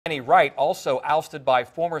Annie Wright, also ousted by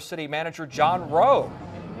former city manager John Rowe.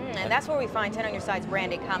 And that's where we find 10 on your side's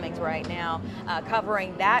Brandi Cummings right now,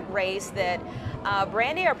 covering that race.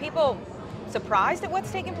 Brandi, are people surprised at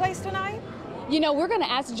what's taking place tonight? You know, we're going to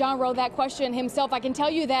ask John Rowe that question himself. I can tell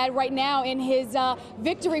you that right now in his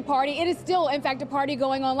victory party, it is still, in fact, a party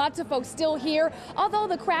going on. Lots of folks still here, although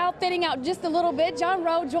the crowd thinning out just a little bit. John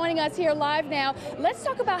Rowe joining us here live now. Let's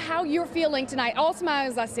talk about how you're feeling tonight. All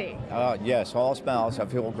smiles, I see. Yes, all smiles. I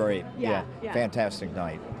feel great. Yeah. Fantastic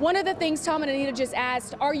night. One of the things Tom and Anita just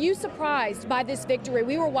asked, are you surprised by this victory?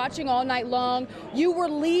 We were watching all night long. You were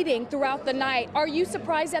leading throughout the night. Are you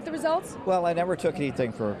surprised at the results? Well, I never took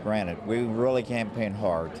anything for granted. We really campaigned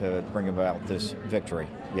hard to bring about this victory.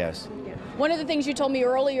 Yes. One of the things you told me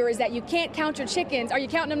earlier is that you can't count your chickens. Are you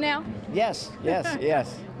counting them now? Yes.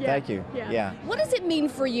 Thank you. Yeah. What does it mean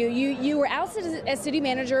for you? You were ousted as city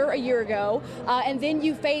manager a year ago, and then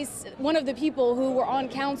you face one of the people who were on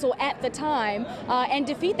council at the time and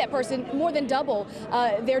defeat that person, more than double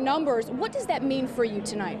their numbers. What does that mean for you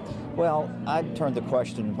tonight? Well, I turned the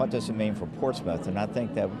question, what does it mean for Portsmouth? And I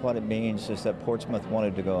think that what it means is that Portsmouth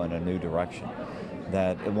wanted to go in a new direction,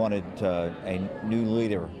 that it wanted a new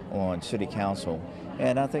leader on city council.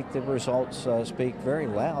 And I think the results speak very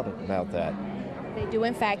loud about that. They do,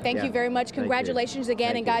 in fact. Thank you very much. Congratulations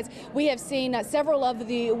again. And guys, we have seen several of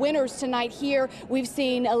the winners tonight here. We've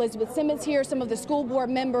seen Elizabeth Simmons here, some of the school board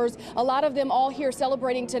members, a lot of them all here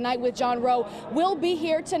celebrating tonight with John Rowe. We'll be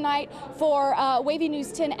here tonight for WAVY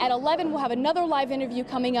News 10 at 11. We'll have another live interview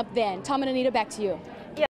coming up then. Tom and Anita, back to you.